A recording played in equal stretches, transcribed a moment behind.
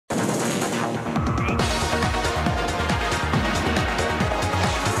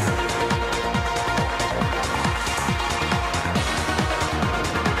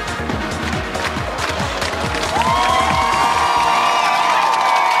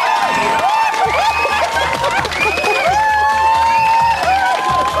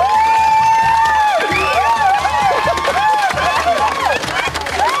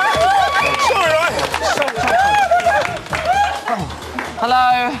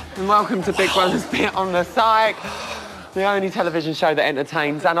and welcome to Big Brother's Bit on the Psych, the only television show that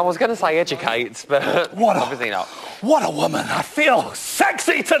entertains, and I was going to say educates, but obviously not. What a woman. I feel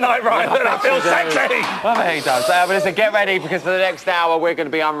sexy tonight, Ryan. I feel sexy. I bet he does. But listen, get ready, because for the next hour, we're going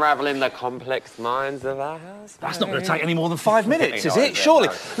to be unravelling the complex minds of our house. That's not going to take any more than 5 minutes, is it? Surely.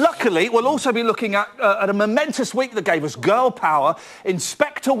 No. Luckily, we'll also be looking at a momentous week that gave us girl power.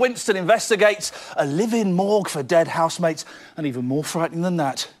 Inspector Winston investigates a live-in morgue for dead housemates, and even more frightening than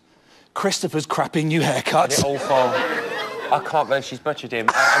that, Christopher's crappy new haircut. It's awful. I can't believe she's butchered him.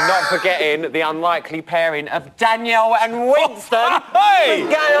 I'm not forgetting the unlikely pairing of Danielle and Winston. Hey!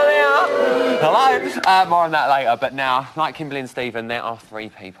 What's going on here? Hello. More on that later. But now, like Kimberly and Stephen, there are 3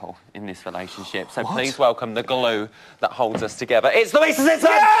 people in this relationship. So please welcome the glue that holds us together. It's Louisa Simpson!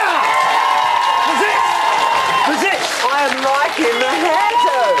 Yeah! Who's it? I am liking the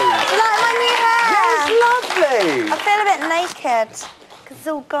hairdo. You like my new hair? Yeah, it's lovely. I feel a bit naked. It's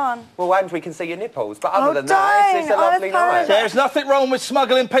all gone. Well, and we can see your nipples, but other than that, it's a lovely night. There's nothing wrong with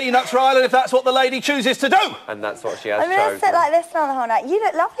smuggling peanuts, Rylan, if that's what the lady chooses to do. And that's what she has chosen. I'm going to sit like this now the whole night. You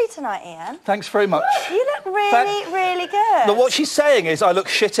look lovely tonight, Ian. Thanks very much. You look really good. But what she's saying is I look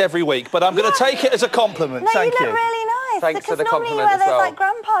shit every week, but I'm going to take it as a compliment. No, Thank you. You look really nice. Thanks for the compliment normally you wear as well. those, like,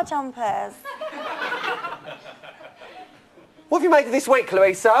 grandpa jumpers. What have you made of this week,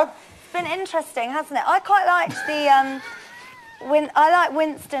 Louisa? It's been interesting, hasn't it? I quite liked the... I like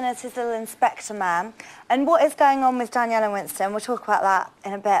Winston as his little inspector man. And what is going on with Danielle and Winston, we'll talk about that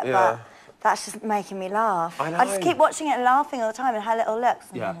in a bit, but that's just making me laugh. I know. I just keep watching it and laughing all the time and her little looks.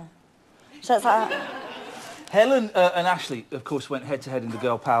 Yeah. So it's like... Helen and Ashley, of course, went head-to-head in the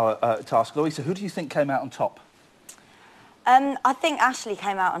girl power task. Louisa, who do you think came out on top? I think Ashley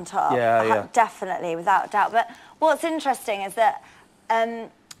came out on top. Yeah. Definitely, without a doubt. But what's interesting is that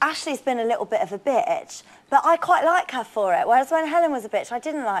Ashley's been a little bit of a bitch, but I quite like her for it. Whereas when Helen was a bitch, I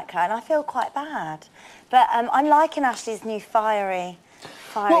didn't like her, and I feel quite bad. But I'm liking Ashley's new fiery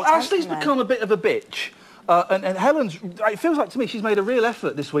Well, Ashley's become a bit of a bitch. And Helen's, it feels like to me she's made a real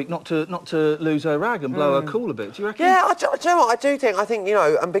effort this week not to lose her rag and blow her cool a bit. Do you reckon? Yeah, do you know what? I think, you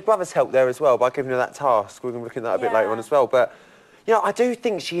know, and Big Brother's helped there as well by giving her that task. We're going to look at that a bit later on as well. But, you know, I do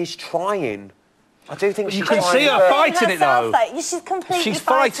think she is trying. I do think she's trying. You can see her fighting it, though. She's completely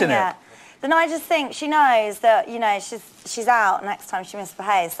fighting it. Then I just think she knows that, you know, she's out next time she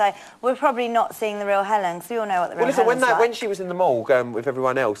misbehaves. So we're probably not seeing the real Helen, because we all know what the real Helen's like. When she was in the morgue with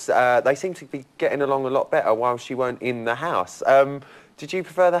everyone else, they seemed to be getting along a lot better while she weren't in the house. Did you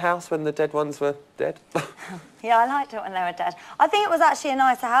prefer the house when the dead ones were dead? Yeah, I liked it when they were dead. I think it was actually a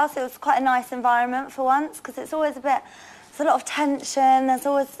nicer house. It was quite a nice environment for once, because it's always there's a lot of tension, there's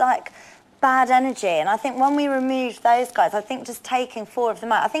always, like, bad energy, and I think when we removed those guys, I think just taking 4 of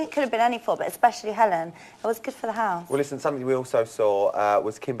them out, I think it could have been any 4, but especially Helen, it was good for the house. Well, listen, something we also saw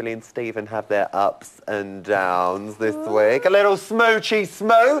was Kimberly and Stephen have their ups and downs this week. A little smoochy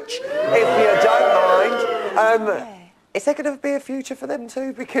smooch, if you don't mind. Is there going to be a future for them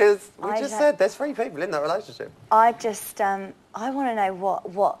too? Because we just said there's 3 people in that relationship. I just, I want to know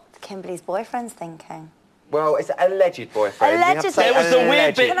what Kimberly's boyfriend's thinking. Well, it's an alleged boyfriend. Allegedly. There was the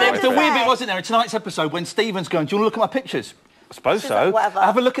weird bit. There was the weird bit, say? wasn't there, in tonight's episode when Stephen's going, "Do you want to look at my pictures?" I suppose She's so. like, whatever.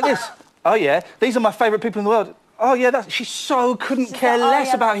 Have a look at this. Oh yeah, these are my favourite people in the world. Oh yeah, she couldn't care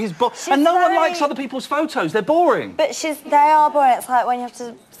less about his and no one likes other people's photos. They're boring. But they are boring. It's like when you have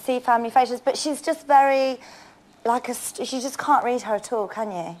to see family photos. But she's just very. You just can't read her at all, can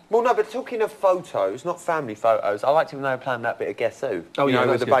you? Well, no, but talking of photos, not family photos, I like to know plan that bit of Guess Who. Oh, you know,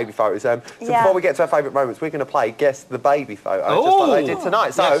 with the baby photos. So yeah. Before we get to our favourite moments, we're going to play Guess the Baby Photo, just like they did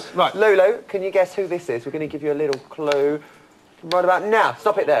tonight. So, yes, right. Lulu, can you guess who this is? We're going to give you a little clue right about now.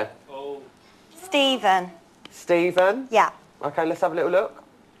 Stop it there. Stephen. Stephen? Yeah. OK, let's have a little look.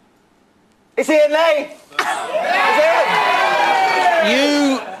 It's Ian Lee!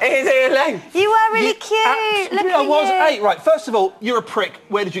 It's Ian Lee! You were really cute. Look at I was you. 8. Right, first of all, you're a prick.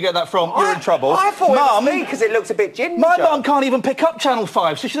 Where did you get that from? You're in trouble. I thought it was me, because it looks a bit ginger. My mum can't even pick up Channel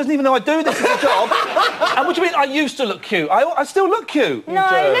 5, so she doesn't even know I do this as a job. And what do you mean I used to look cute? I still look cute. No,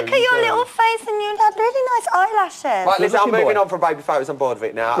 look at your little face, and you had really nice eyelashes. Right, listen, I'm Good-looking moving boy. on from baby photos. I'm bored of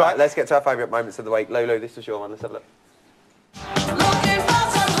it now. Right. Let's get to our favourite moments of the week. Lulu, this is your one. Let's have a look.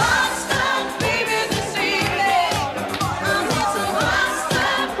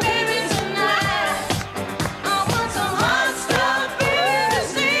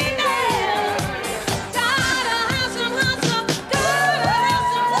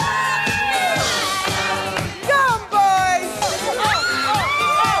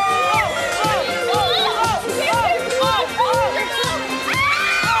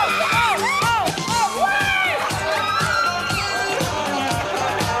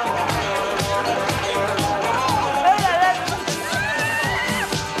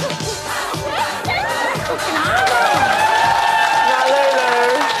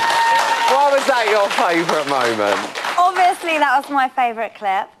 favourite moment? Obviously, that was my favourite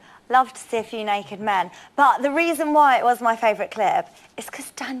clip. Loved to see a few naked men. But the reason why it was my favourite clip is because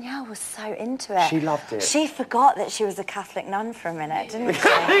Danielle was so into it. She loved it. She forgot that she was a Catholic nun for a minute, didn't she?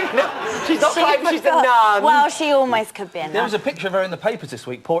 She's not claiming she's a nun. Well, she almost could be a nun. There was a picture of her in the papers this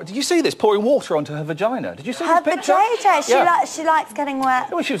week. Did you see this? Pouring water onto her vagina. Did you see her this picture? vajayjay. She likes getting wet.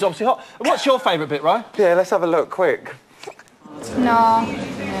 Well, she was obviously hot. What's your favourite bit, Ryan? Yeah, let's have a look, quick. No.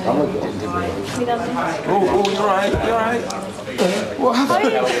 Oh, you're right, you're right. What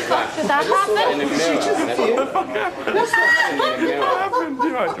happened? Did that happen?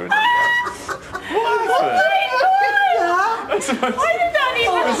 Why did that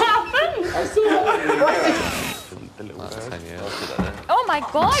even happen? Oh my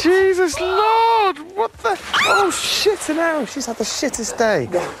God! Jesus Lord! What the? Oh shit! And now she's had the shittest day.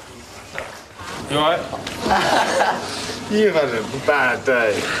 You alright? You've had a bad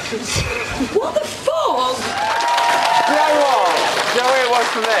day. What the fuck? Do you know what? Do you know what it was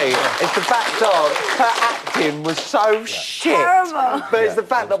for me? It's the fact of her acting was so shit. Terrible. But it's the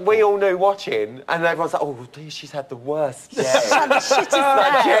fact that we all knew watching, and everyone's like, oh, dear, she's had the worst day. She's had the shittest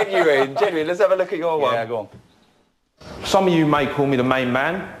Like, day. genuine. Let's have a look at your one. Yeah, go on. Some of you may call me the main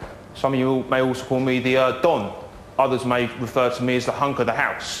man. Some of you may also call me the Don. Others may refer to me as the hunk of the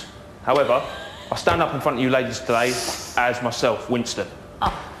house. However, I stand up in front of you ladies today as myself, Winston.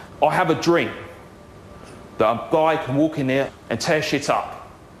 I have a dream that a guy can walk in here and tear shit up.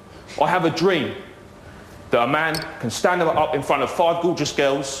 I have a dream that a man can stand up in front of 5 gorgeous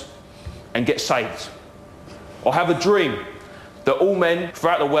girls and get saved. I have a dream that all men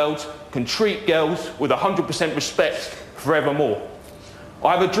throughout the world can treat girls with 100% respect forevermore.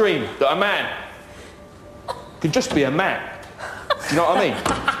 I have a dream that a man can just be a man. Do you know what I mean?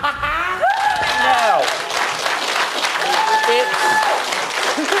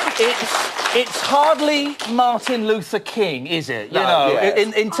 It's hardly Martin Luther King, is it? You know,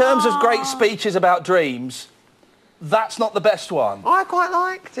 in terms of great speeches about dreams, that's not the best one. I quite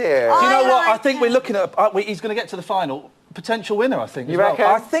liked it. Do you know what? I think we're looking at... he's going to get to the final. Potential winner, I think. You reckon?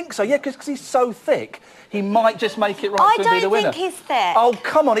 I think so, yeah, because he's so thick, he might just make it right to be the winner. I don't think he's thick. Oh,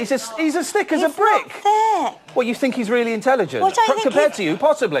 come on, he's as thick as a brick. He's not thick. Well, you think he's really intelligent? Well, don't you think compared to you,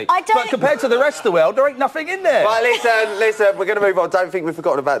 possibly. I don't But compared to the rest of the world, there ain't nothing in there. Right, listen, we're going to move on. Don't think we've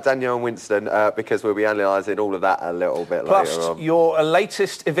forgotten about Danielle and Winston, because we'll be analysing all of that a little bit later Plus, on. your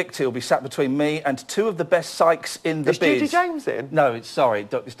latest evictee will be sat between me and 2 of the best psychs in the Is biz. Judy James in? No, it's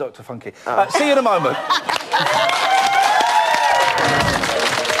Dr. Funky. See you in a moment.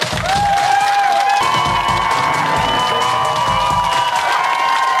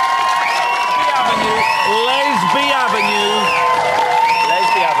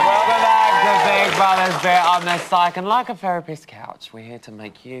 Welcome back to Big Brother's Bit on the Psych, and like a therapist couch, we're here to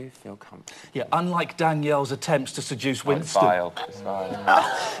make you feel comfortable. Yeah, unlike Danielle's attempts to seduce Winston. It's vile.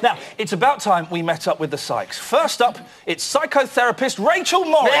 Now, it's about time we met up with the psychs. First up, it's psychotherapist Rachel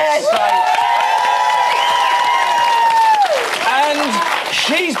Morris. Yes, And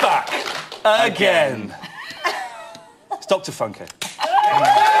she's back again. It's Dr. Funky.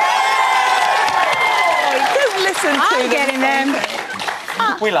 Don't listen to them. Getting them.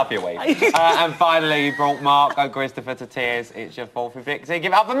 we love you, we. And finally, you brought Mark and Christopher to tears. It's your 4th evictee.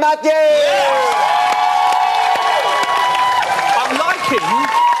 Give it up for Matthew!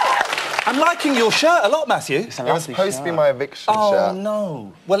 I'm liking your shirt a lot, Matthew. It was supposed to be my eviction shirt. Oh,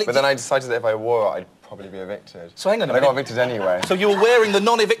 no. Well, But then I decided that if I wore it, I'd probably be evicted. So hang on a minute. I got minute. evicted anyway. So you were wearing the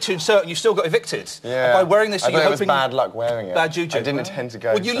non-evicted shirt and you still got evicted? Yeah. And by wearing this, I you're thought it was hoping... bad luck wearing it. Bad juju. I didn't intend to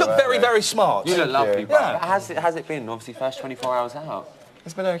go. Well, you so look very, early. very smart. You look lovely, bro. Yeah. Has it been, obviously, first 24 hours out?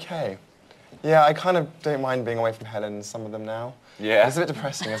 It's been okay. Yeah, I kind of don't mind being away from Helen and some of them now. Yeah. It's a bit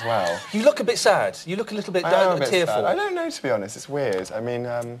depressing as well. You look a bit sad. You look a little bit I am a bit tearful. sad. I don't know, to be honest. It's weird. I mean,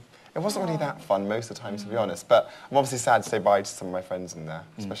 it wasn't really that fun most of the time, to be honest. But I'm obviously sad to say bye to some of my friends in there,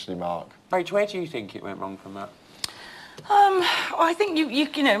 especially Mark. Rach, where do you think it went wrong from that? I think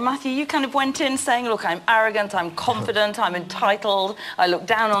you know, Matthew, you kind of went in saying, look, I'm arrogant, I'm confident, I'm entitled, I look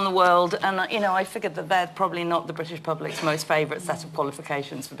down on the world, and, you know, I figured that they're probably not the British public's most favourite set of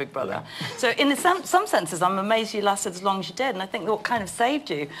qualifications for Big Brother. Yeah. So in some senses, I'm amazed you lasted as long as you did, and I think that what kind of saved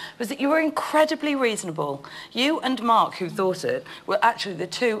you was that you were incredibly reasonable. You and Mark, who thought it, were actually the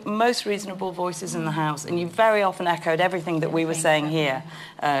 2 most reasonable voices in the house, and you very often echoed everything that we were saying here.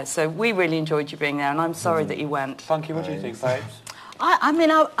 So we really enjoyed you being there, and I'm sorry that you went. Funky, what do you think, babes? I mean,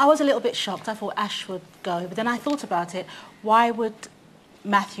 I was a little bit shocked. I thought Ash would go, but then I thought about it. Why would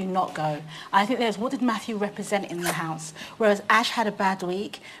Matthew not go? I think there's, what did Matthew represent in the house? Whereas Ash had a bad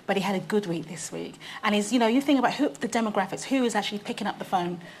week, but he had a good week this week. And he's, you know, you think about the demographics, who is actually picking up the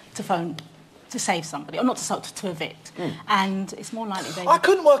phone to phone to save somebody, or not to evict. And it's more likely they... I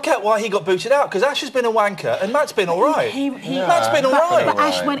couldn't work out why he got booted out, because Ash has been a wanker and Matt's been all right. Matt's been all right. But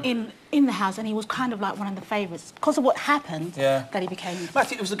Ash went in the house and he was kind of like one of the favourites. Because of what happened, that he became...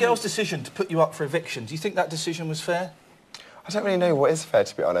 Matthew, it was the girl's decision to put you up for eviction. Do you think that decision was fair? I don't really know what is fair,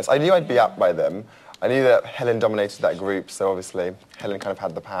 to be honest. I knew I'd be up by them. I knew that Helen dominated that group, so obviously Helen kind of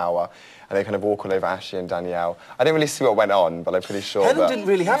had the power, and they kind of walked all over Ashley and Danielle. I didn't really see what went on, but I'm pretty sure Helen didn't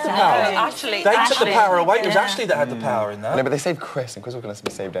really have the power. They took the power away. It was Ashley that had the power in that. No, but they saved Chris, and Chris was going to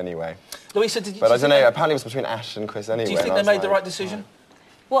be saved anyway. Louisa, did you... But I don't know, apparently it was between Ash and Chris anyway. Do you think they made the right decision?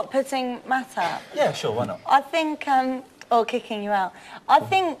 What, putting Matt up? Yeah, sure, why not? I think, or kicking you out. I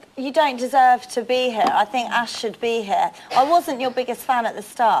think you don't deserve to be here. I think Ash should be here. I wasn't your biggest fan at the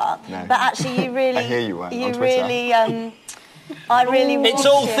start, but actually you really... I hear you weren't on Twitter. Really, I really want It's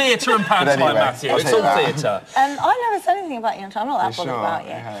all you. theatre and pantomime, anyway, Matthew. I'll It's take all that. theatre. I never said anything about you, I'm not that bothered about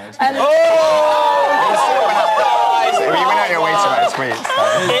you. You went out your way to write tweets.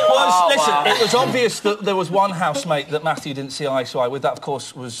 Listen, it was obvious that there was one housemate that Matthew didn't see eye to eye with. That, of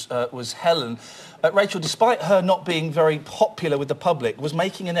course, was Helen. Rachel, despite her not being very popular with the public, was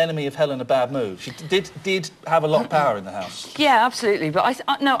making an enemy of Helen a bad move. She did have a lot of power in the house. Yeah, absolutely. But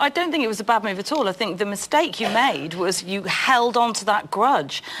no, I don't think it was a bad move at all. I think the mistake you made was you held on to that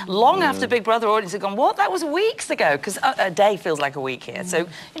grudge long after Big Brother audience had gone, what? That was weeks ago, because a day feels like a week here. So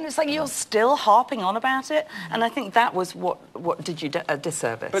it's like you're still harping on about it, and I think that was what did you a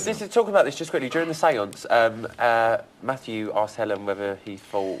disservice. But this is talking about this just quickly. During the séance, Matthew asked Helen whether he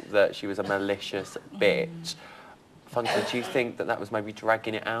thought that she was a malicious bitch. Funky, do you think that was maybe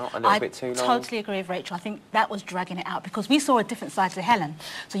dragging it out a little bit too long? I totally agree with Rachel. I think that was dragging it out because we saw a different side to Helen.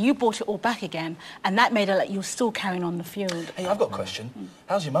 So you brought it all back again, and that made it like you were still carrying on the feud. Hey, I've got a question.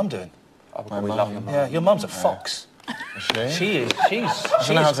 How's your mum doing? Oh, we love your mum. Yeah, your mum's a fox. Is she? She is. I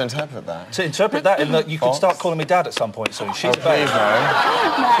don't know how to interpret that. To interpret that in that you could start calling me Dad at some point soon. She's a babe.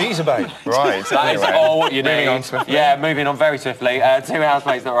 She's a babe. Right. That is all what you need. Moving on swiftly. Yeah, moving on very swiftly. Two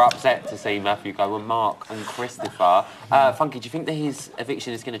housemates that were upset to see Matthew go were Mark and Christopher. Funky, do you think that his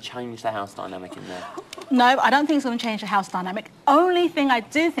eviction is going to change the house dynamic in there? No, I don't think it's going to change the house dynamic. Only thing I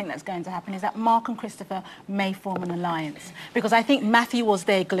do think that's going to happen is that Mark and Christopher may form an alliance. Because I think Matthew was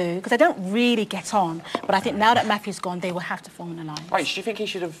their glue, because they don't really get on. But I think now that Matthew's gone, they will have to form an alliance. Right, do you think he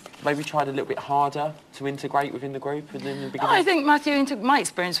should have maybe tried a little bit harder to integrate within the group in the beginning? I think Matthew, my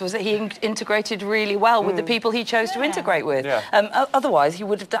experience was that he integrated really well with the people he chose to integrate with. Yeah. Otherwise, he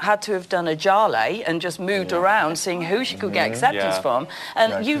would have had to have done a Jale and just moved around, seeing who she could get acceptance from.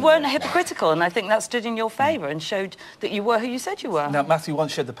 And you weren't hypocritical, and I think that stood in your favour and showed that you were who you said you were. Now, Matthew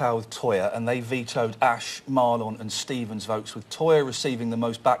once shared the power with Toyah, and they vetoed Ash, Marlon and Stephen's votes, with Toyah receiving the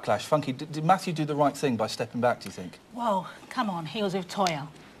most backlash. Funky, did Matthew do the right thing by stepping back, do you think? Well, come on, he was with Toyah.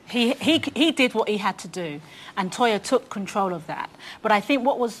 He did what he had to do, and Toyah took control of that. But I think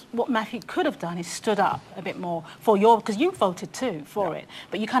what Matthew could have done is stood up a bit more for because you voted too for it,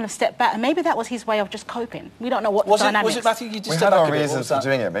 but you kind of stepped back, and maybe that was his way of just coping. We don't know what the dynamics. Was it Matthew? You just we stepped had back our a bit, reasons for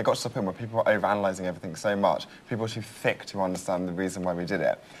doing it, but it got to the point where people were over-analysing everything so much. People were too thick to understand the reason why we did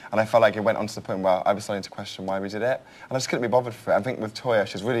it. And I felt like it went on to the point where I was starting to question why we did it. And I just couldn't be bothered for it. I think with Toyah,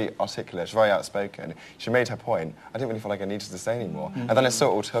 she's really articulate, she's very outspoken. She made her point. I didn't really feel like I needed to say anymore. And then it sort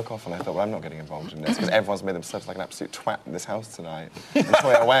of all took off, and I thought, well, I'm not getting involved in this, because everyone's made themselves like an absolute twat in this house tonight. And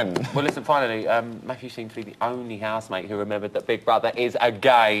Toyah went. Well, listen, finally, Matthew seemed to be the only housemate who remembered that Big Brother is a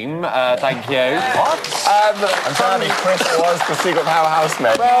game. Thank you. What? I'm telling you, Chris was the secret power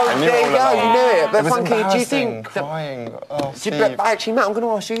housemate. Well, there you go, you knew it. But It was Funky, do you think... embarrassing, crying. Oh, Steve. But actually, Matt, I'm going to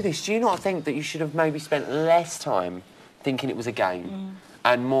ask you this. Do you not think that you should have maybe spent less time thinking it was a game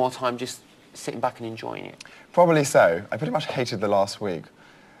and more time just sitting back and enjoying it? Probably so. I pretty much hated the last week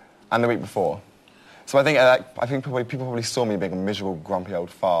and the week before. So I think people probably saw me being a miserable, grumpy old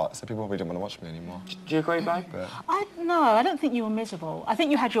fart, so people probably didn't want to watch me anymore. Do you agree, babe? No, I don't think you were miserable. I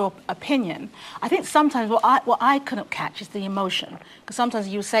think you had your opinion. I think sometimes what I couldn't catch is the emotion. Because sometimes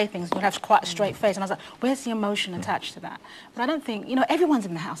you say things and you'd have quite a straight face, and I was like, where's the emotion attached to that? But I don't think, everyone's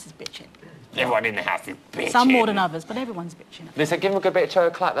in the house is bitching. Everyone in the house is bitching. Some more than others, but everyone's bitching. Listen, give him a good bit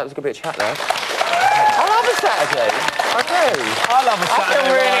of clap. That was a good bit of chat there. I love a Saturday. I do. I love a Saturday. I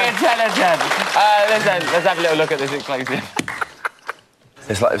feel really intelligent. Listen, let's have a little look at this exclusive.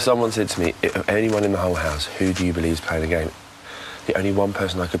 It's like if someone said to me, anyone in the whole house, who do you believe is playing the game? The only one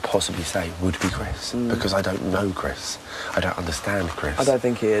person I could possibly say would be Chris, because I don't know Chris. I don't understand Chris. I don't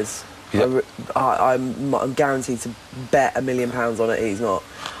think he is. I'm guaranteed to bet £1 million on it. He's not.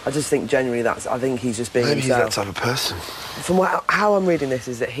 I just think genuinely I think he's just being Maybe himself. he's that type of person. From how I'm reading this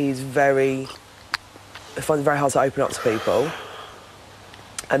is that he's I find it very hard to open up to people.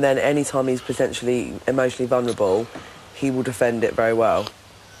 and then any time he's potentially emotionally vulnerable, he will defend it very well.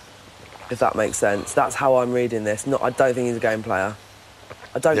 If that makes sense. That's how I'm reading this. I don't think he's a game player.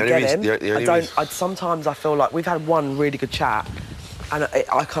 I don't get him. Sometimes I feel like we've had one really good chat, and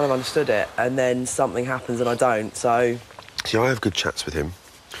I kind of understood it, and then something happens and I don't. So. See, I have good chats with him.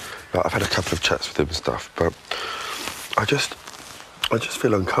 Like, I've had a couple of chats with him and stuff, but I just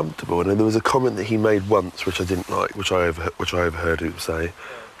feel uncomfortable. And then there was a comment that he made once, which I didn't like, which I overheard him say.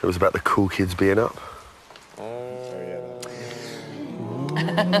 It was about the cool kids being up.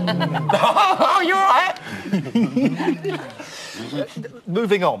 Oh, you're all right.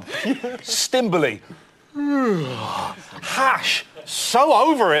 Moving on. Stimberley. Hash. So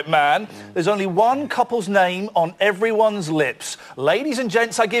over it, man. There's only one couple's name on everyone's lips. Ladies and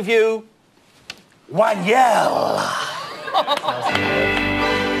gents, I give you... Waniel.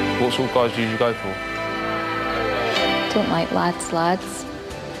 What sort of guys do you go for? Don't like lads.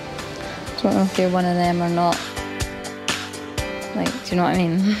 Don't know if you're one of them or not. Like, do you know what I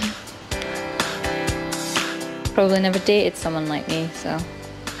mean? Probably never dated someone like me, so...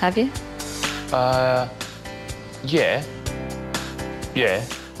 Have you? Yeah. Yeah.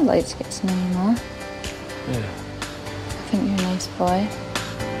 I'd like to get to know you more. Yeah. I think you're a nice boy.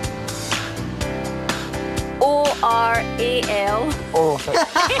 O-R-A-L.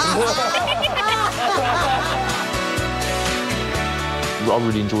 I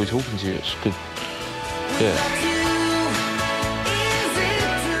really enjoy talking to you. It's good. Yeah.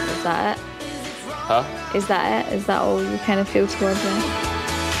 Is that it? Huh? Is that it? Is that all you kind of feel towards me?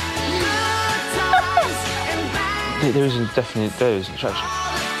 There is an attraction. I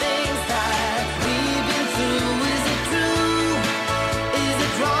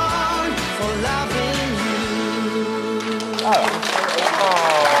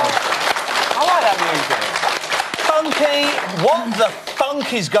like that music. Funky, what the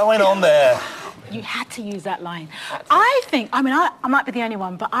funk is going on there? You had to use that line. I might be the only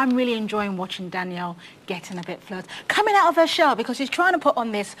one, but I'm really enjoying watching Danielle getting a bit flirty. Coming out of her shell, because she's trying to put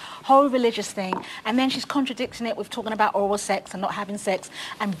on this whole religious thing, and then she's contradicting it with talking about oral sex and not having sex,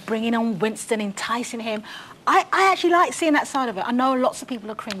 and bringing on Winston, enticing him. I actually like seeing that side of it. I know lots of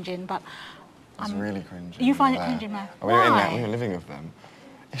people are cringing, but... It's really cringy. You find it cringing, man? We were in there, we were living with them.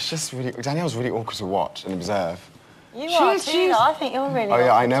 It's just really... Danielle's really awkward to watch and observe. You are too, I think you're really Oh,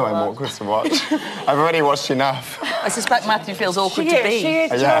 yeah, I know awkward I'm awkward to watch. I've already watched enough. I suspect Matthew feels awkward She to be.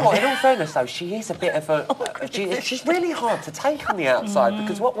 is. Do you know what? In all fairness, though, she is a bit of a... she's really hard to take on the outside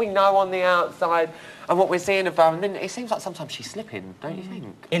because what we know on the outside and what we're seeing of her, and then it seems like sometimes she's slipping, don't you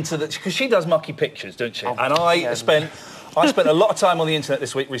think? Into the... Because she does mucky pictures, don't she? Oh, and I spent a lot of time on the internet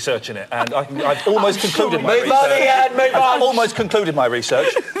this week researching it, and I've almost concluded my research. I've almost concluded my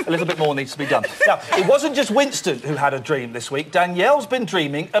research. A little bit more needs to be done. Now, it wasn't just Winston who had a dream this week. Danielle's been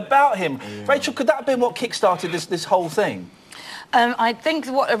dreaming about him. Rachel, could that have been what kick-started this whole thing? I think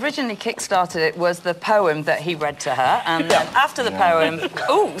what originally kick-started it was the poem that he read to her, and then after the poem...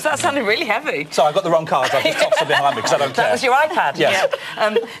 Oh, that sounded really heavy. Sorry, I got the wrong cards. I just tossed them behind me because I don't care. That was your iPad? Yes.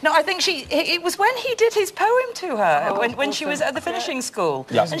 Yeah. No, I think it was when he did his poem to her, when she was at the finishing school.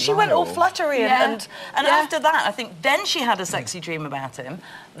 Yes. And she went all fluttery, and after that, I think then she had a sexy dream about him.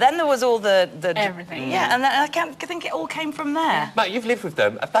 Then there was all the everything. Yeah, and then I think it all came from there. Mate, you've lived with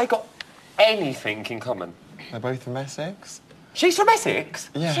them. Have they got anything in common? They're both from Essex. She's from Essex?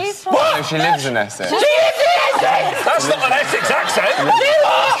 Yes. She's from... No, she lives in Essex. She lives in Essex! That's not an Essex accent.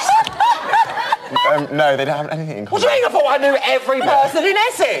 No, they don't have anything in common. What do you mean? I thought I knew every person in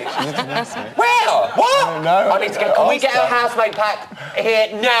Essex. She lives in Essex. Where? What? No. I need to get... Can we get her housemate pack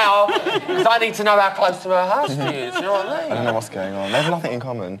here now? Because I need to know how close to her house she is. You know what I mean? I don't know what's going on. They have nothing in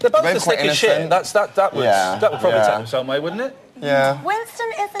common. They're both They're as quite thick as shit. innocent. That would probably Yeah. take them some way, wouldn't it? Yeah.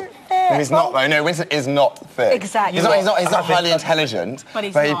 Winston isn't fit. He's not though. No, Winston is not thick. Exactly. He's not highly intelligent, But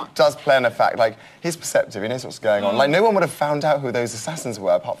he's he not. does play on the fact like he's perceptive. He knows what's going on. Like no one would have found out who those assassins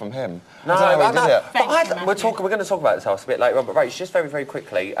were apart from him. No, I don't know how he did it. But we're going to talk about this house a bit later on. But Rach, just very, very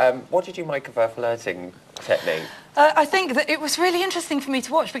quickly, what did you make of her flirting technique? I think that it was really interesting for me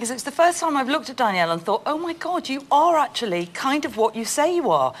to watch because it's the first time I've looked at Danielle and thought, oh my God, you are actually kind of what you say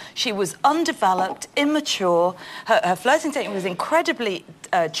you are. She was undeveloped, immature. Her flirting technique was incredibly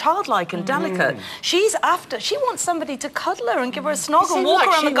childlike and delicate. She wants somebody to cuddle her and give her a snog and walk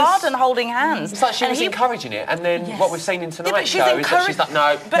around the garden holding hands. It's like she was encouraging it, and then what we've seen in tonight's show is that she's like,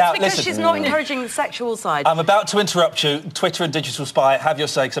 no. But it's because she's not encouraging the sexual side. I'm about to interrupt you. Twitter and Digital Spy, have your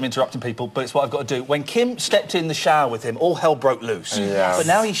say because I'm interrupting people, but it's what I've got to do. When Kim Kim stepped in the shower with him, all hell broke loose. Yeah. But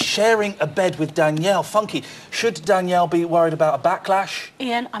now he's sharing a bed with Danielle. Funky. Should Danielle be worried about a backlash?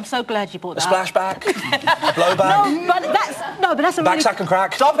 Ian, I'm so glad you brought that A splashback? A blowback? But that's a really... Backsack and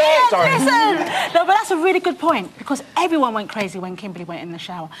crack? Stop it! Sorry. Listen! No, but that's a really good point, because everyone went crazy when Kimberly went in the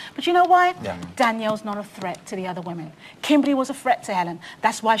shower. But you know why? Yeah. Danielle's not a threat to the other women. Kimberly was a threat to Helen.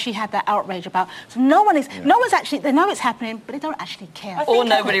 That's why she had that outrage about... So no one's actually... They know it's happening, but they don't actually care. Or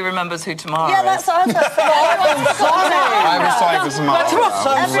nobody remembers who Tamara is. Yeah, that's what I was going to say. I was sorry for Tamara.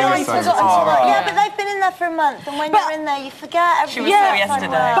 Everyone's forgotten Tamara. Yeah, but they've been in there for a month, and when you're in there, you forget everything. She was there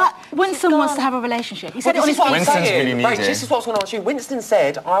yesterday. But Winston wants to have a relationship. He said it on his Winston's really needy. Right, this is what I was going to ask you. Winston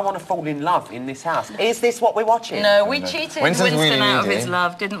said, I want to fall in love in this house. Is this what we're watching? No, we cheated Winston's Winston really out of needy. his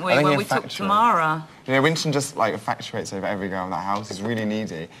love, didn't we, I think when he we took infatuates. Tamara? You know, Winston just, like, infatuates over every girl in that house. He's really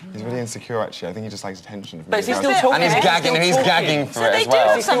needy. He's really insecure, actually. I think he just likes attention from But is he everyone still else. talking? And he's gagging for it as well.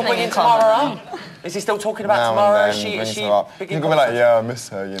 Is he still bringing Tamara up? Is he still talking about Tamara? Is she He'll be like, yeah, I miss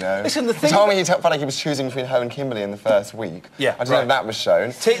her, you know. Listen, the thing... He told me he felt like he was choosing between her and Kimberly in the first week. Yeah, I don't know if that was shown.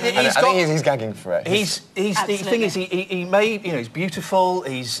 I think he's gagging for it. The thing is, he may, you know, he's beautiful,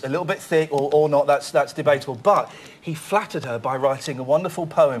 he's a little bit thick, or not, that's debatable, but he flattered her by writing a wonderful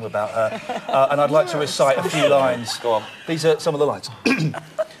poem about her, and I'd like to recite a few lines. Go on. These are some of the lines.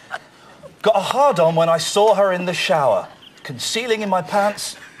 Got a hard-on when I saw her in the shower, concealing in my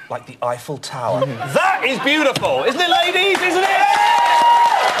pants like the Eiffel Tower. That is beautiful, isn't it, ladies? Isn't it?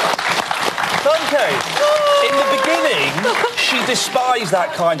 Okay. In the beginning, she despised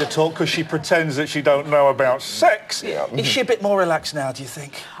that kind of talk because she pretends that she don't know about sex. Yeah. Is she a bit more relaxed now, do you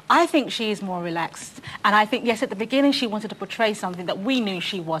think? I think she is more relaxed. And I think, yes, at the beginning she wanted to portray something that we knew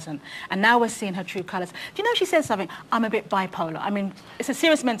she wasn't. And now we're seeing her true colours. Do you know she says something? I'm a bit bipolar. I mean, it's a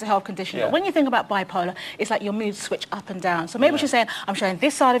serious mental health condition. Yeah. But when you think about bipolar, it's like your moods switch up and down. So maybe she's saying, I'm showing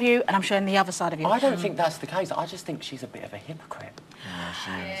this side of you and I'm showing the other side of you. I don't think that's the case. I just think she's a bit of a hypocrite. I'm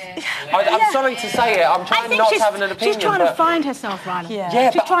sorry to say it. I'm trying not to have an opinion. She's trying to find herself, Ryla.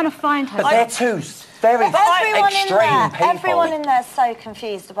 Yeah. She's trying to find herself. But they're two very extreme people. Everyone in there is so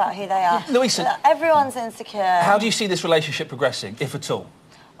confused about who they are. Louisa. Everyone's insecure. How do you see this relationship progressing, if at all?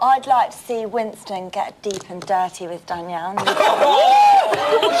 I'd like to see Winston get deep and dirty with Danielle. I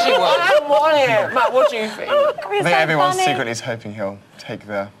don't want it. Matt, what do you think? I think everyone secretly is hoping he'll take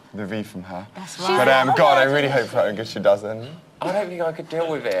the V from her. That's right. But, God, I really hope for her and she doesn't. I don't think I could deal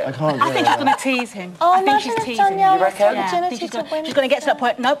with it. I can't I think she's going to tease him. Oh, I think she's teasing him. Danielle You reckon? Yeah, I think she's going to get to that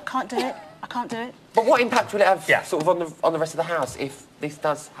point. Nope, can't do it. I can't do it. But what impact will it have sort of on the rest of the house if this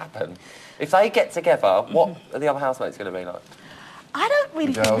does happen? If they get together, what are the other housemates going to be like? I don't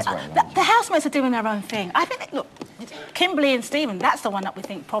really think... The housemates are doing their own thing. I think, look, Kimberly and Stephen, that's the one that we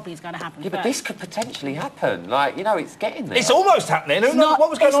think probably is going to happen Yeah, but first. this could potentially happen. Like, you know, it's getting there. It's almost happening. What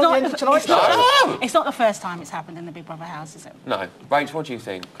was going on at the end of tonight's show? It's not the first time it's happened in the Big Brother house, is it? No. Rach, what do you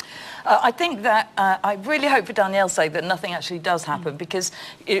think? I think that I really hope for Danielle's sake that nothing actually does happen, because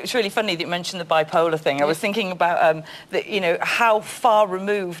it's really funny that you mentioned the bipolar thing. I was thinking about how far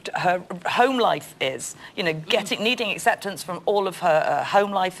removed her home life is. You know, needing acceptance from all of her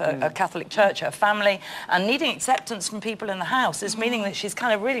home life, her Catholic church, her family, and needing acceptance from people in the house is meaning that she's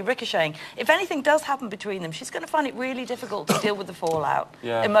kind of really ricocheting. If anything does happen between them, she's going to find it really difficult to deal with the fallout,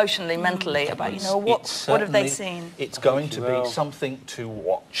 emotionally, mentally, about what have they seen. It's going to be something to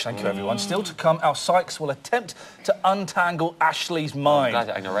watch. Thank you. Everyone. Still to come, our psychs will attempt to untangle Ashley's mind. I'm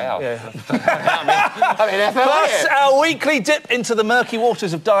glad it ain't around. Yeah. Plus, our weekly dip into the murky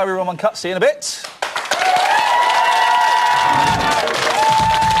waters of Diary Room Uncut. See you in a bit.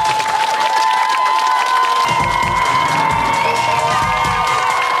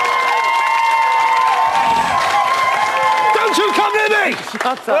 Don't you come near me!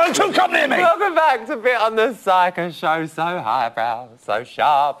 Don't you come near me! Welcome back to Bit on the Psycho Show, so highbrow, so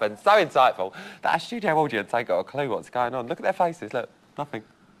sharp and so insightful that our studio audience ain't got a clue what's going on. Look at their faces, look. Nothing.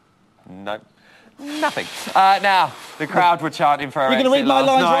 Nope. Nothing. Now, the crowd were chanting for her. You're going to read my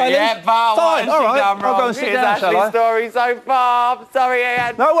lines, Riley? Yeah, but fine, all right. I'll go and sit down, shall I? Story so far. I'm sorry,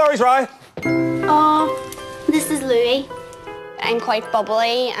 Ian. No worries, Ry. Oh, this is Louis. I'm quite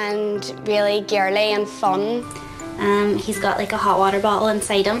bubbly and really girly and fun. He's got like a hot water bottle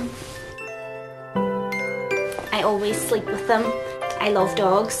inside him. I always sleep with them. I love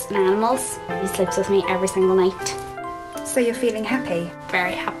dogs and animals. He sleeps with me every single night. So you're feeling happy?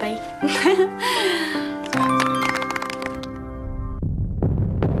 Very happy.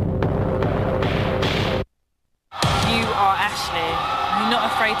 You are Ashley. You're not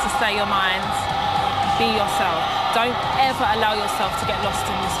afraid to say your mind. be yourself. Don't ever allow yourself to get lost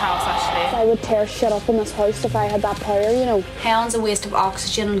in this house, Ashley. I would tear shit up in this house if I had that power, you know. Helen's a waste of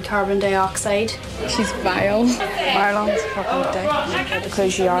oxygen and carbon dioxide. She's vile. Marlon's fucking dick.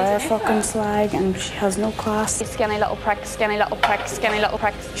 Because you are a fucking slag and she has no class. Skinny little prick, skinny little prick, skinny little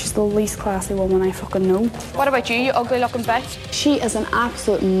prick. She's the least classy woman I fucking know. What about you, you ugly looking bitch? She is an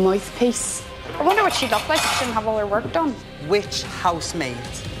absolute mouthpiece. I wonder what she'd look like if she didn't have all her work done. Which housemate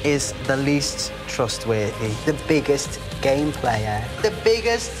is the least trustworthy? The biggest game player? The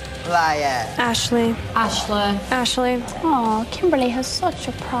biggest player? Ashley. Ashley. Ashley. Oh, Kimberly has such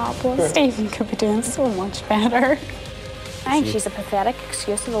a problem. Stephen could be doing so much better. I think she's a pathetic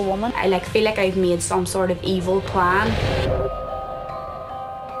excuse of a woman. I feel like I've made some sort of evil plan.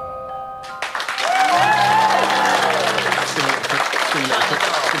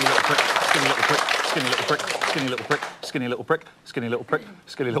 Skinny little prick, skinny little prick, skinny little prick, skinny little prick,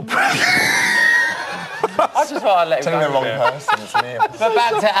 skinny little prick. I just thought I'd let him Telling the wrong person, it's me. But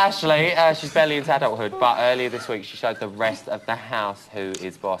back to Ashley. She's barely into adulthood, but earlier this week she showed the rest of the house who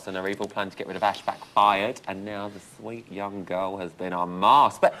is boss, and her evil plan to get rid of Ash backfired, and now the sweet young girl has been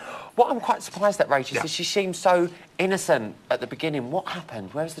unmasked. But what I'm quite surprised at, Rachel, is she seemed so innocent at the beginning. What happened?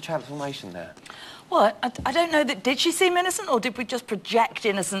 Where's the transformation there? Well, I don't know that... Did she seem innocent, or did we just project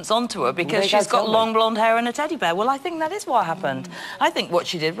innocence onto her because she's got long blonde hair and a teddy bear? Well, I think that is what happened. I think what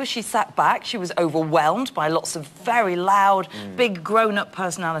she did was she sat back, she was overwhelmed by lots of very loud, big, grown-up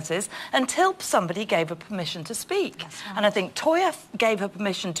personalities until somebody gave her permission to speak. Right. And I think Toya gave her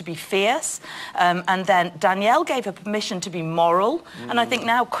permission to be fierce, and then Danielle gave her permission to be moral, and I think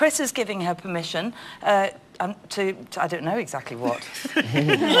now Chris is giving her permission to I don't know exactly what.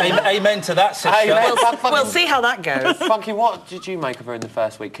 Amen to that, sister. We'll see how that goes. Funky, what did you make of her in the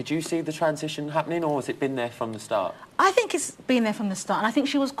first week? Could you see the transition happening, or has it been there from the start? I think it's been there from the start, and I think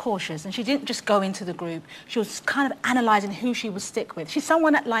she was cautious, and she didn't just go into the group. She was kind of analysing who she would stick with. She's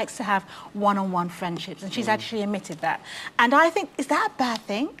someone that likes to have one-on-one friendships, and she's actually admitted that. And I think, is that a bad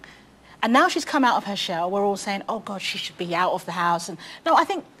thing? And now she's come out of her shell, we're all saying, oh, God, she should be out of the house. And no, I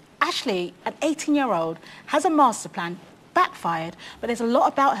think Ashley, an 18-year-old, has a master plan, backfired, but there's a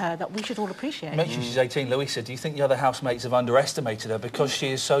lot about her that we should all appreciate. Mentioned she's 18, Louisa, do you think the other housemates have underestimated her because she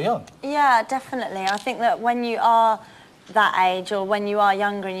is so young? Yeah, definitely. I think that when you are that age or when you are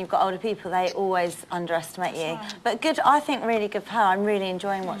younger and you've got older people, they always underestimate you. Right. But good, I think really good for her. I'm really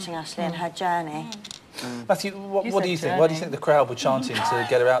enjoying watching Ashley and her journey. Matthew, what do you think? Why do you think the crowd were chanting to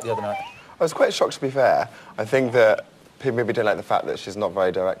get her out the other night? I was quite shocked, to be fair. I think that people maybe don't like the fact that she's not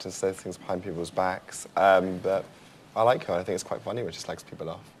very direct and says things behind people's backs. But I like her. I think it's quite funny when she slags people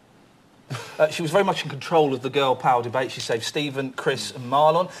off. She was very much in control of the girl power debate. She saved Stephen, Chris and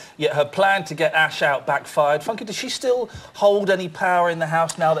Marlon, yet her plan to get Ash out backfired. Funky, does she still hold any power in the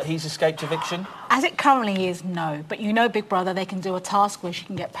house now that he's escaped eviction? As it currently is, no. But you know, Big Brother, they can do a task where she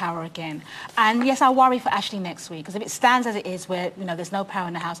can get power again. And yes, I worry for Ashley next week, because if it stands as it is, where, you know, there's no power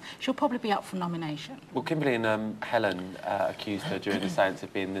in the house, she'll probably be up for nomination. Well, Kimberly and Helen accused her during the seance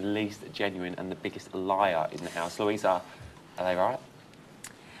of being the least genuine and the biggest liar in the house. Louisa, are they right?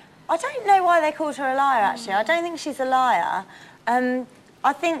 I don't know why they called her a liar, actually. I don't think she's a liar.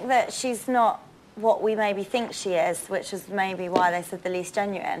 I think that she's not what we maybe think she is, which is maybe why they said the least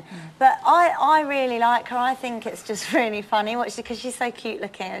genuine. But I really like her. I think it's just really funny because she's so cute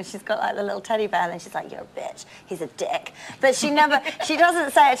looking and she's got like the little teddy bear and she's like, you're a bitch, he's a dick. But she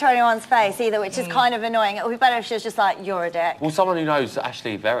doesn't say it to anyone's face either, which is kind of annoying. It would be better if she was just like, you're a dick. Well, someone who knows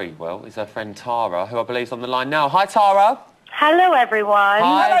Ashley very well is her friend Tara, who I believe is on the line now. Hi, Tara. Hello, everyone.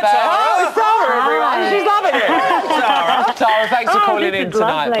 Hi, Tara. It's Tara, everyone. She's loving it. Tara. Tara, thanks for calling in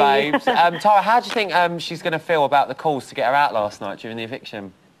tonight, lovely. babes. Tara, how do you think she's going to feel about the calls to get her out last night during the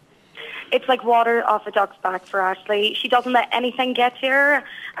eviction? It's like water off a duck's back for Ashley. She doesn't let anything get to her.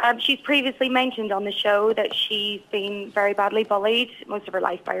 She's previously mentioned on the show that she's been very badly bullied most of her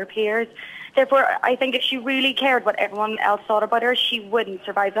life by her peers. Therefore, I think if she really cared what everyone else thought about her, she wouldn't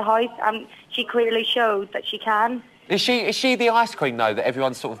survive the house. She clearly showed that she can. Is she the ice queen, though, that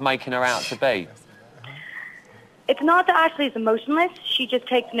everyone's sort of making her out to be? It's not that Ashley's emotionless. She just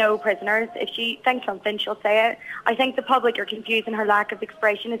takes no prisoners. If she thinks something, she'll say it. I think the public are confusing her lack of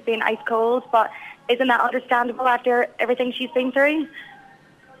expression as being ice cold, but isn't that understandable after everything she's been through?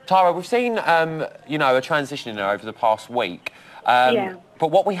 Tara, we've seen, you know, a transition in her over the past week. Yeah.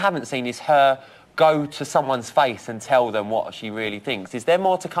 But what we haven't seen is her go to someone's face and tell them what she really thinks. Is there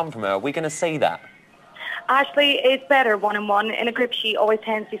more to come from her? Are we going to see that? Ashley is better one-on-one. In a group, she always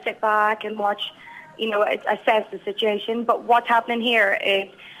tends to sit back and watch, you know, assess the situation. But what's happening here is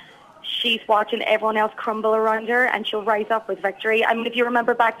she's watching everyone else crumble around her and she'll rise up with victory. I mean, if you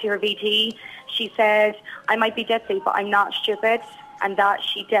remember back to her VT, she said, I might be ditzy, but I'm not stupid. And that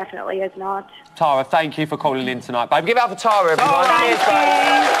she definitely is not. Tara, thank you for calling in tonight, babe. Give it up for Tara, everyone. Thank Cheers, babe.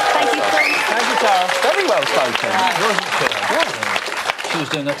 Thank you so much. Thank you, Tara. Very well spoken. She was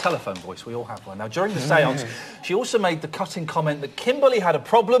doing her telephone voice. We all have one. Now, during the séance, she also made the cutting comment that Kimberly had a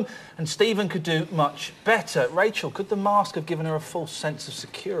problem and Stephen could do much better. Rachel, could the mask have given her a false sense of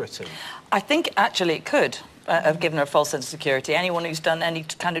security? I think, actually, it could. Have given her a false sense of security. Anyone who's done any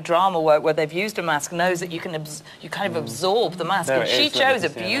kind of drama work where they've used a mask knows that you can kind of absorb the mask. There And it she is, chose a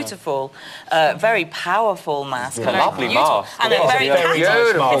beautiful, very powerful mask. It's a lovely mask. And a very catty.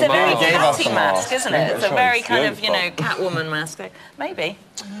 Beautiful. It's a very Gave us catty a mask, isn't it? It's a very kind of, Beautiful. Catwoman mask. Maybe.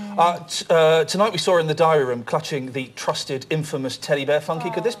 Tonight we saw her in the diary room clutching the trusted, infamous teddy bear Funky.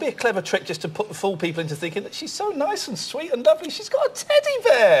 Could this be a clever trick just to fool people into thinking that she's so nice and sweet and lovely? She's got a teddy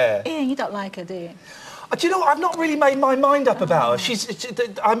bear. Ian, you don't like her, do you? Do you know what? I've not really made my mind up about her.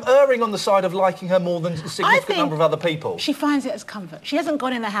 I'm erring on the side of liking her more than a significant number of other people. She finds it as comfort. She hasn't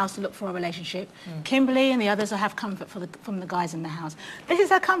gone in the house to look for a relationship. Kimberly and the others will have comfort from the guys in the house. This is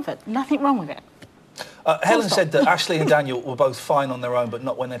her comfort. Nothing wrong with it. Helen said that Ashley and Daniel were both fine on their own, but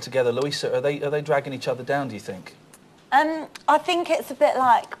not when they're together. Louisa, are they dragging each other down, do you think? I think it's a bit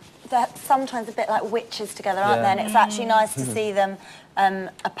like, they're sometimes a bit like witches together, aren't they? And it's actually nice to see them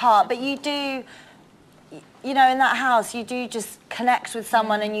apart. But you do... You know, in that house, you do just connect with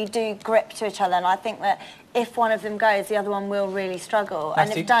someone and you do grip to each other. And I think that if one of them goes, the other one will really struggle.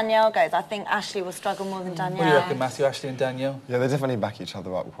 Matthew? And if Danielle goes, I think Ashley will struggle more than Danielle. What do you reckon, Matthew, Ashley and Danielle? Yeah, they definitely back each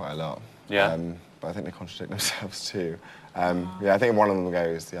other up quite a lot. Yeah. But I think they contradict themselves too. Yeah, I think if one of them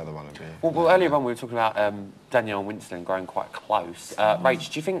goes, the other one will be... Well, earlier on we were talking about Danielle and Winston growing quite close.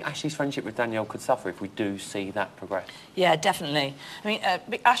 Rach, do you think Ashley's friendship with Danielle could suffer if we do see that progress? Yeah, definitely. I mean,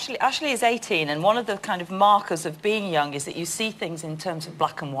 Ashley is 18, and one of the kind of markers of being young is that you see things in terms of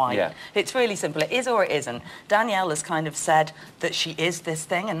black and white. Yeah. It's really simple. It is or it isn't. Danielle has kind of said that she is this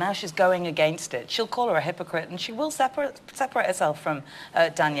thing, and now she's going against it. She'll call her a hypocrite, and she will separate herself from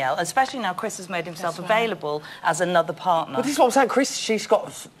Danielle, especially now Chris has made himself available as another partner. Well, this is what I'm saying. Chris, she's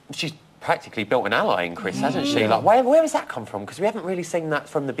practically built an ally in Chris, hasn't she? Like, where has that come from? Because we haven't really seen that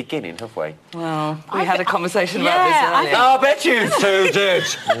from the beginning, have we? Well, we had a conversation about this earlier. I bet you two did.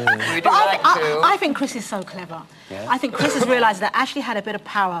 We do like to. I think Chris is so clever. Yeah. I think Chris has realised that Ashley had a bit of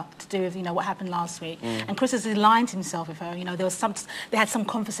power to do with, what happened last week. And Chris has aligned himself with her. They had some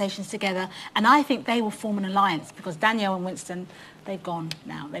conversations together. And I think they will form an alliance because Danielle and Winston, they've gone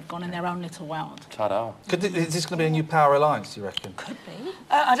now. They've gone in their own little world. Ta-da. Is this going to be a new power alliance, do you reckon? Could be.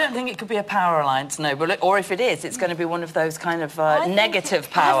 I don't think it could be a power alliance, no. Or if it is, it's going to be one of those kind of negative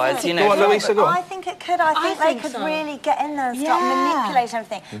powers, Go on, Louisa, go on. I think it could. I think they could really get in there and start manipulating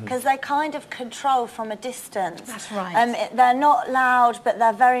everything because they kind of control from a distance. That's right. They're not loud, but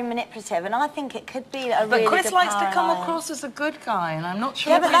they're very manipulative, and I think it could be a really But Chris good likes power to come alliance. across as a good guy, and I'm not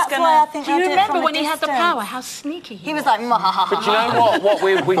sure Yeah, if but he's that's going why I think Do you they'll do it remember from a when he had the distance. power? How sneaky He was like, But do you know what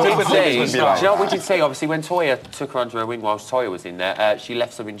we did see? would be like Do you know what we did see? Obviously, when Toya took her under her wing whilst Toya was in there, she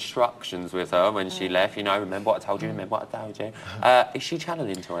left some instructions with her when she left. Remember what I told you, remember what I told you. Is she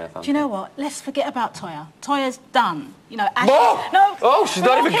channeling Toya? Do you know what? Let's forget about Toya. Toya's done. Ashley... Oh, she's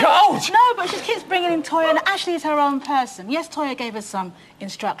not even cold! No, but she keeps bringing in Toya, and Ashley is her own person. Yes, Toya gave us some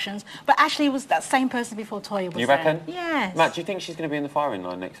instructions, but Ashley was that same person before Toya was You there. reckon? Yes. Matt, do you think she's going to be in the firing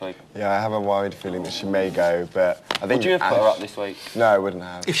line next week? Yeah, I have a wide feeling that she may go, but I think... Would you have put her up this week? No, I wouldn't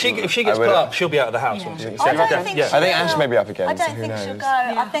have. If she gets put up, she'll be out of the house, won't she? I don't think I think Ash may be up again, I don't so who think knows? she'll go.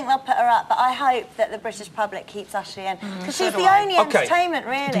 I think they'll put her up, but I hope that the British public keeps Ashley in because she's the only entertainment,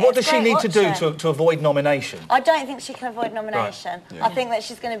 really. What does It's she great need to do watching. to avoid nomination? I don't think she can avoid nomination. Yeah. I think that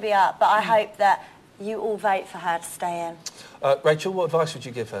she's going to be up, but I hope that you all vote for her to stay in. Rachel, what advice would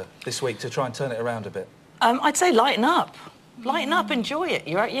you give her this week to try and turn it around a bit? I'd say lighten up. Lighten up, enjoy it.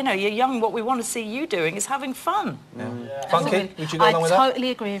 You're young. What we want to see you doing is having fun. Funky, would you go along with that? I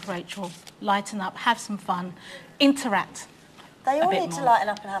totally agree with Rachel. Lighten up, have some fun, interact. They all need to lighten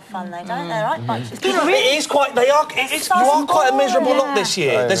up and have fun, though, don't they? Right, bunch of You are quite a miserable lot this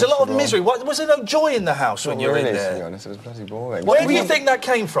year. There's a lot of misery. Was there no joy in the house when you were in To be there? honest, it was bloody boring. Where do you think that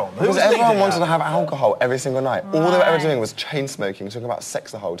came from? Who Because was thinking everyone wanted that? to have alcohol every single night. All they were ever doing was chain smoking, talking about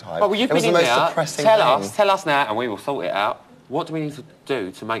sex the whole time. Oh, well, you've it was been the in most there. depressing Tell thing. us now, and we will sort it out. What do we need to do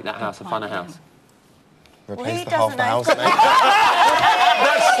to make that house a funner house? Replace the half the house. That's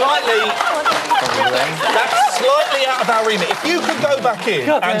slightly out of our remit. If you could go back in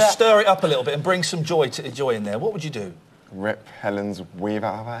and stir it up a little bit and bring some joy in there, what would you do? rip Helen's weave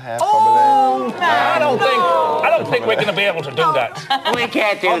out of her hair, Oh, probably. I don't think we're going to be able to do that. We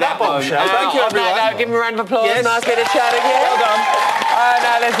can't do that, bombshell. Thank you, everyone. Give me a round of applause. Yes. Nice bit of chatting here. Well done.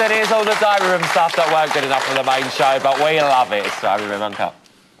 Now listen, here's all the diary room stuff that weren't good enough for the main show, but we love it. It's Diary Room Uncut.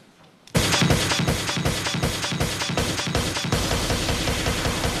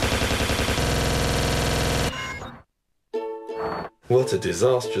 What a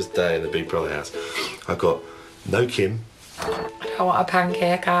disastrous day in the Big Brother house. I've got no Kim. I want a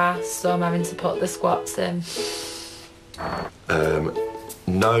pancake ass, so I'm having to put the squats in.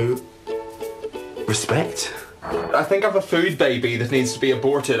 No respect. I think I have a food baby that needs to be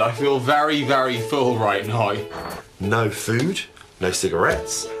aborted. I feel very, very full right now. No food, no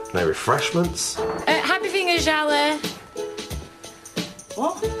cigarettes, no refreshments. Happy Fingers, Charlie.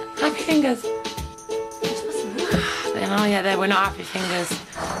 What? Happy Fingers. Oh yeah, we're not Happy Fingers.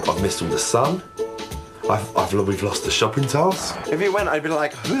 I've missed all the sun. We've lost the shopping task. If you went, I'd be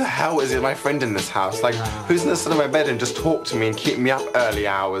like, who the hell is my friend in this house? Like, who's gonna sit on my bed and just talk to me and keep me up early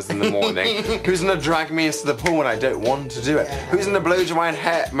hours in the morning? Who's gonna drag me into the pool when I don't want to do it? Who's gonna blow dry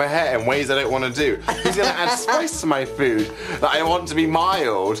my hair in ways I don't want to do? Who's gonna add spice to my food that I want to be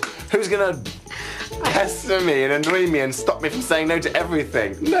mild? Who's gonna pester me and annoy me and stop me from saying no to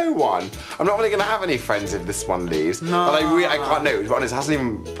everything? No one. I'm not really gonna have any friends if this one leaves. No. But I can't know. To be honest, it hasn't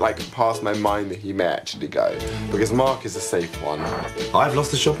even like passed my mind that he may actually go, because Mark is a safe one. I've lost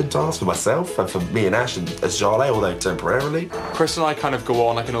the shopping task for myself and for me and Ash and as Charlie, although temporarily. Chris and I kind of go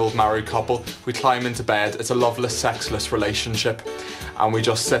on like an old married couple. We climb into bed. It's a loveless, sexless relationship, and we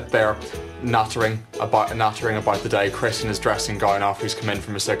just sit there nattering about the day. Chris in his dressing gown after he's come in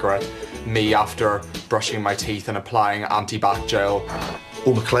from a cigarette. Me after brushing my teeth and applying anti-bac gel.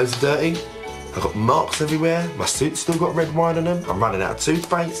 All my clothes are dirty. I've got marks everywhere. My suit's still got red wine on them. I'm running out of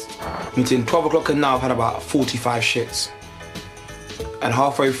toothpaste. Between 12 o'clock and now, I've had about 45 shits. And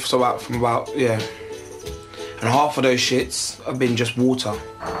halfway, and half of those shits have been just water.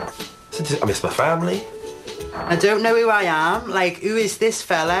 I miss my family. I don't know who I am. Like, who is this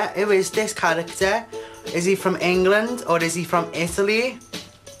fella? Who is this character? Is he from England or is he from Italy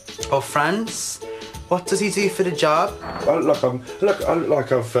or France? What does he do for the job? I look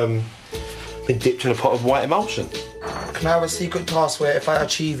like I've been dipped in a pot of white emulsion. Can I have a secret task where if I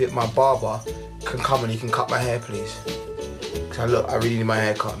achieve it, my barber can come and he can cut my hair, please? Because I really need my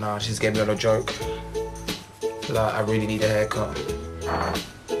hair cut now. She's gave me on a joke. Like, I really need a haircut.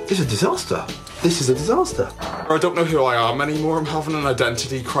 It's a disaster. This is a disaster. I don't know who I am anymore. I'm having an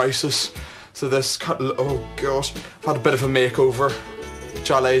identity crisis. So this, oh gosh, I've had a bit of a makeover.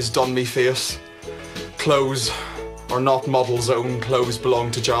 Jalle's done me face. Clothes are not Model's own. Clothes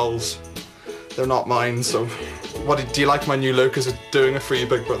belong to Giles. They're not mine, so... do you like my new look? Is it doing it for you,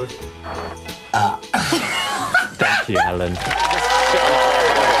 Big Brother? Thank you, Helen. Donkey,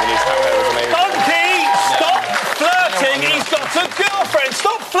 stop flirting. He's got a girlfriend.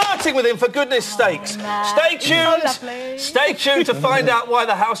 Stop flirting with him, for goodness sakes. Stay tuned. Stay tuned to find out why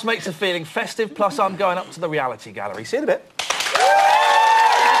the housemates are feeling festive. Plus, I'm going up to the reality gallery. See you in a bit.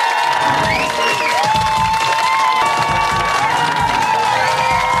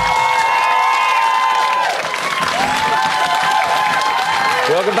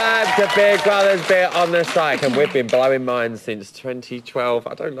 Welcome back to Big Brother's Bit on the Psych, and we've been blowing minds since 2012.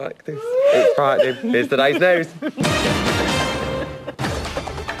 I don't like this. It's frightening. Here's today's news.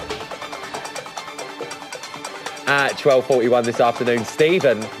 At 12:41 this afternoon,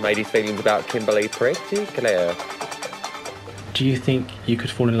 Stephen made his feelings about Kimberly pretty clear. Do you think you could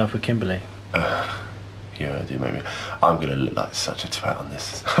fall in love with Kimberly? Yeah, I do, maybe. I'm going to look like such a twat on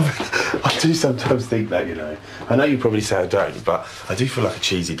this. I do sometimes think that, you know. I know you probably say I don't, but I do feel like a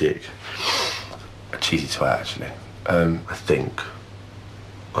cheesy dick. A cheesy twat, actually. I think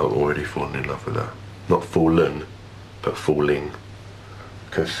I'm already falling in love with her. Not fallen, but falling.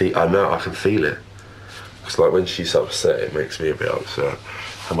 I know I can feel it. It's like when she's upset, it makes me a bit upset.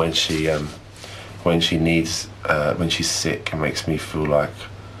 And when she's sick, it makes me feel like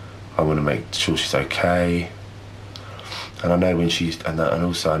I want to make sure she's okay. And I know when and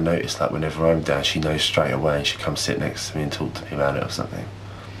also I notice that whenever I'm down, she knows straight away and she comes sit next to me and talk to me about it or something.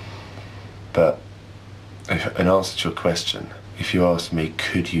 But in answer to your question, if you ask me,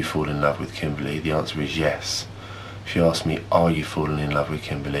 could you fall in love with Kimberly? The answer is yes. If you ask me, are you falling in love with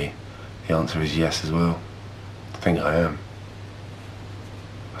Kimberly? The answer is yes as well. I think I am.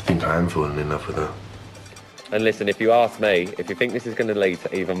 I think I am falling in love with her. And listen, if you ask me, if you think this is going to lead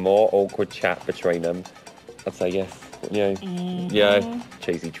to even more awkward chat between them, I'd say yes. Yeah, yeah,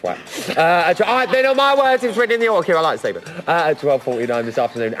 cheesy twat. They're not my words, it's written in the order. I like to say, but at 12:49 this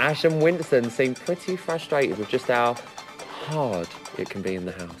afternoon, Ash and Winston seem pretty frustrated with just how hard it can be in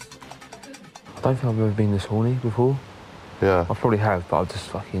the house? I don't think I've ever been this horny before. Yeah. I probably have, but I've just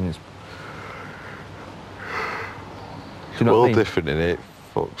fucking... Do you know Well, what I mean? different in it.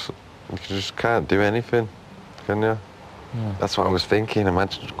 Fucks. You just can't do anything, can you? Yeah. That's what I was thinking.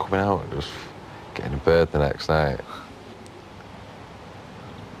 Imagine just coming out and just getting a bird the next night.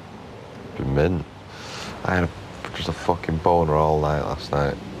 It'd be mint. I had just a fucking boner all night last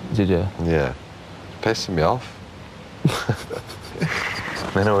night. Did you? Yeah. Pissing me off.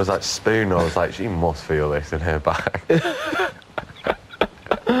 Then I was like, spoon, I was like, she must feel this in her back.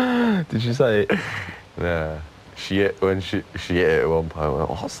 Did she say it? Yeah. She hit it at one point, I went,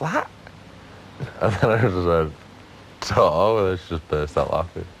 what's that? And then I just went, oh, and she just burst out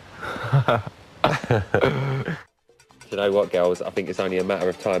laughing. Do you know what, girls? I think it's only a matter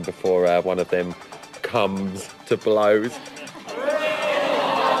of time before one of them comes to blows.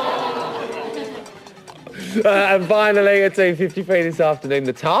 And finally, at 2:53 this afternoon,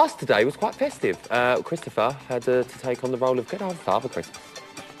 the task today was quite festive. Christopher had to take on the role of good old Father Christmas.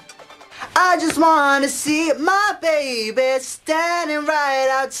 I just wanna see my baby standing right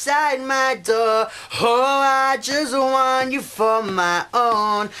outside my door. Oh, I just want you for my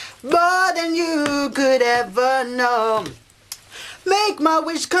own, more than you could ever know. Make my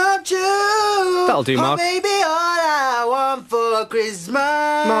wish come true. That'll do, Mark. Oh, baby, all I want for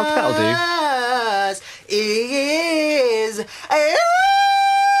Christmas. Mark, that'll do. Is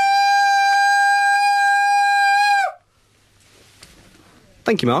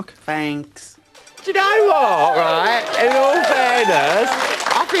Thank you, Mark. Thanks. Do you know what, right? In all fairness,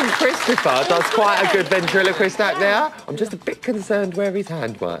 I think Christopher does quite a good ventriloquist act now. I'm just a bit concerned where his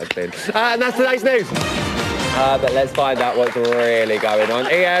hand might have been. And that's today's news. But let's find out what's really going on.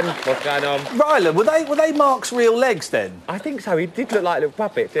 Ian, what's going on? Ryland, were they Mark's real legs then? I think so. He did look like a little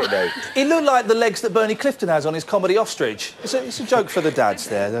puppet, didn't he? He looked like the legs that Bernie Clifton has on his comedy Ostrich. It's a joke for the dads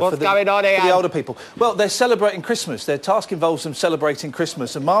there. What's going on, Ian? For the older people. Well, they're celebrating Christmas. Their task involves them celebrating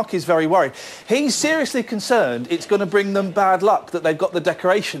Christmas, and Mark is very worried. He's seriously concerned it's going to bring them bad luck that they've got the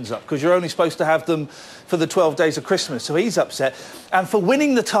decorations up, because you're only supposed to have them for the 12 days of Christmas, so he's upset. And for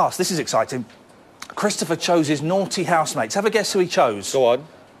winning the task, this is exciting, Christopher chose his naughty housemates. Have a guess who he chose. Go on.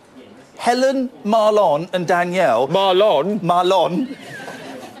 Helen, Marlon and Danielle. Marlon? Marlon.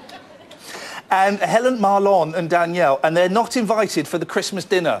 And Helen, Marlon and Danielle, and they're not invited for the Christmas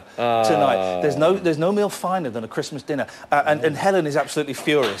dinner tonight. There's no meal finer than a Christmas dinner. And Helen is absolutely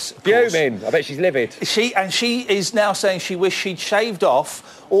furious. Fuming. I bet she's livid. She is now saying she wished she'd shaved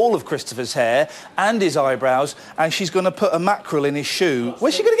off all of Christopher's hair and his eyebrows, and she's going to put a mackerel in his shoe.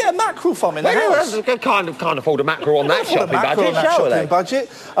 Where's she going to get a mackerel from in the house? Can't afford a mackerel on that shopping budget.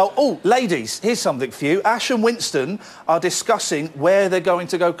 Oh, ladies, here's something for you. Ash and Winston are discussing where they're going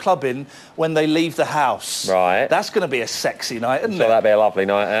to go clubbing when they leave the house. Right. That's going to be a sexy night, isn't it? So that'd be a lovely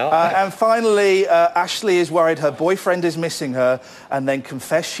night out. And finally, Ashley is worried her boyfriend is missing her, and then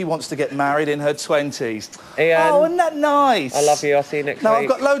confessed she wants to get married in her 20s. Ian. Oh, isn't that nice? I love you. I'll see you next week. I've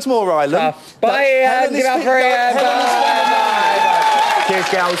got loads more, Ryland. Bye, Ian. Give up for Ian. Bye. Cheers,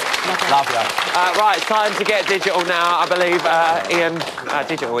 girls. Love you. Right, it's time to get digital now. I believe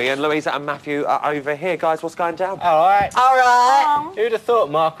Digital Ian, Louisa and Matthew are over here. Guys, what's going down? All right. All right. Who'd have thought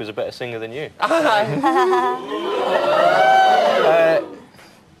Mark was a better singer than you?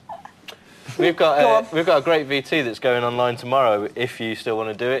 We've got a great VT that's going online tomorrow. If you still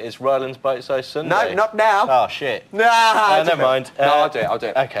want to do it, it's Ryland's Bite-Sized Sunday. No, not now. Oh shit. Nah, never mind. No, I'll do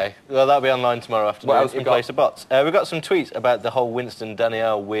it. Okay. Well, that'll be online tomorrow afternoon. What else we in got? place of bots? We've got some tweets about the whole Winston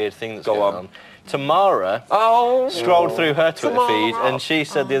Danielle weird thing that's going on. Tamara scrolled through her Twitter feed, and she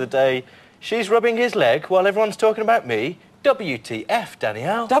said the other day she's rubbing his leg while everyone's talking about me. WTF,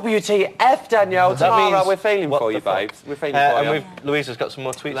 Danielle. WTF, Danielle. That Tamara, means we're feeling what for you, the fuck? babes. We're feeling for you. And Louisa's got some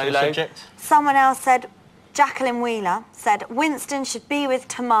more tweets on the subject. Someone else said, Jacqueline Wheeler said, Winston should be with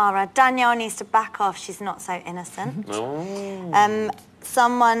Tamara. Danielle needs to back off. She's not so innocent.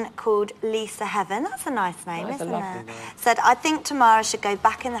 Someone called Lisa Heaven, that's a nice name, isn't it? Said, I think Tamara should go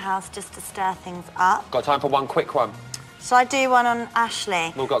back in the house just to stir things up. Got time for one quick one? Shall I do one on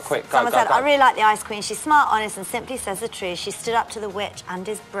Ashley? We've got quick. Someone said, I really like the Ice Queen. She's smart, honest, and simply says the truth. She stood up to the witch and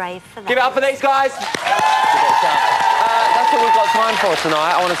is brave for that. Give it up for these guys. That's all we've got time for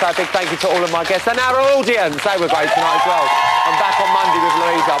tonight. I want to say a big thank you to all of my guests and our audience. They were great tonight as well. I'm back on Monday with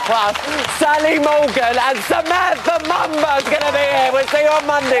Louisa. Plus, Sally Morgan and Samantha Mumba's going to be here. We'll see you on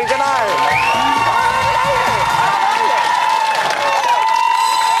Monday. Good night.